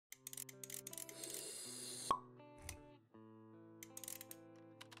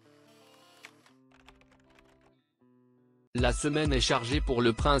La semaine est chargée pour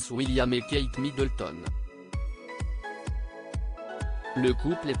le prince William et Kate Middleton. Le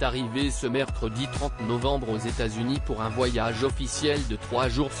couple est arrivé ce mercredi 30 novembre aux États-Unis pour un voyage officiel de 3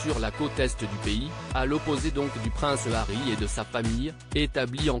 jours sur la côte est du pays, à l'opposé donc du prince Harry et de sa famille,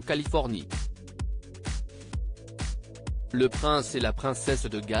 établie en Californie. Le prince et la princesse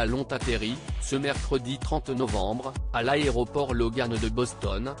de Galles ont atterri, ce mercredi 30 novembre, à l'aéroport Logan de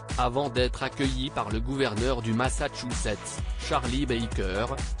Boston, avant d'être accueillis par le gouverneur du Massachusetts, Charlie Baker,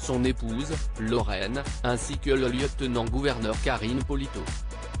 son épouse, Lorraine, ainsi que le lieutenant-gouverneur Karine Polito.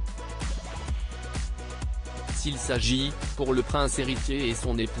 S'il s'agit, pour le prince héritier et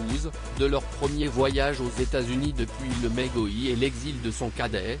son épouse, de leur premier voyage aux États-Unis depuis le Mégoï et l'exil de son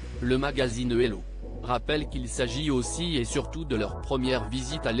cadet, le magazine Hello rappelle qu'il s'agit aussi et surtout de leur première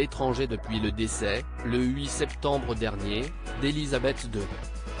visite à l'étranger depuis le décès, le 8 septembre dernier, d'Elisabeth II.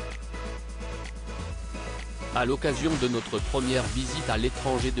 À l'occasion de notre première visite à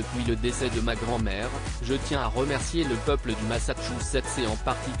l'étranger depuis le décès de ma grand-mère, je tiens à remercier le peuple du Massachusetts et en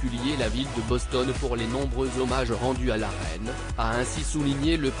particulier la ville de Boston pour les nombreux hommages rendus à la reine, a ainsi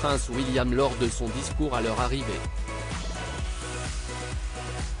souligné le prince William lors de son discours à leur arrivée.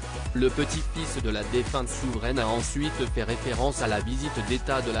 Le petit-fils de la défunte souveraine a ensuite fait référence à la visite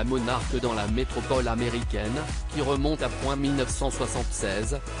d'État de la monarque dans la métropole américaine, qui remonte à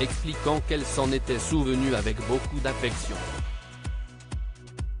 1976, expliquant qu'elle s'en était souvenue avec beaucoup d'affection.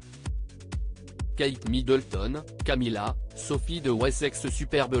 Kate Middleton, Camilla, Sophie de Wessex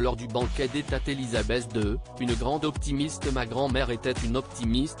superbe lors du banquet d'État d'Élisabeth II, une grande optimiste. Ma grand-mère était une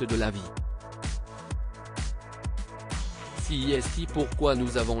optimiste de la vie. C'est pourquoi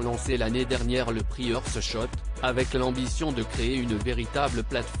nous avons lancé l'année dernière le prix Earthshot, avec l'ambition de créer une véritable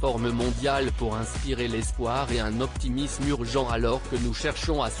plateforme mondiale pour inspirer l'espoir et un optimisme urgent alors que nous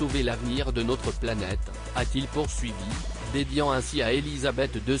cherchons à sauver l'avenir de notre planète, a-t-il poursuivi, dédiant ainsi à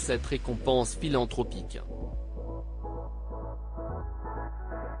Elisabeth II cette récompense philanthropique.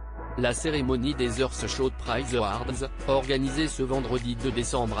 La cérémonie des Earthshot Prize Awards, organisée ce vendredi 2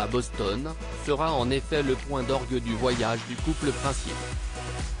 décembre à Boston, sera en effet le point d'orgue du voyage du couple princier.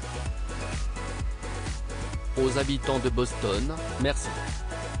 Aux habitants de Boston, merci.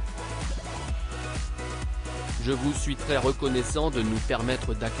 Je vous suis très reconnaissant de nous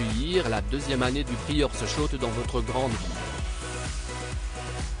permettre d'accueillir la deuxième année du prix Earthshot dans votre grande ville.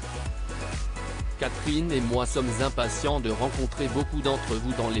 Catherine et moi sommes impatients de rencontrer beaucoup d'entre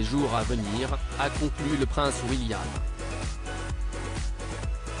vous dans les jours à venir, a conclu le prince William.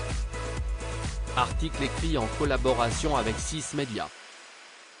 Article écrit en collaboration avec 6 médias.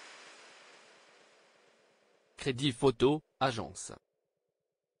 Crédit photo, agence.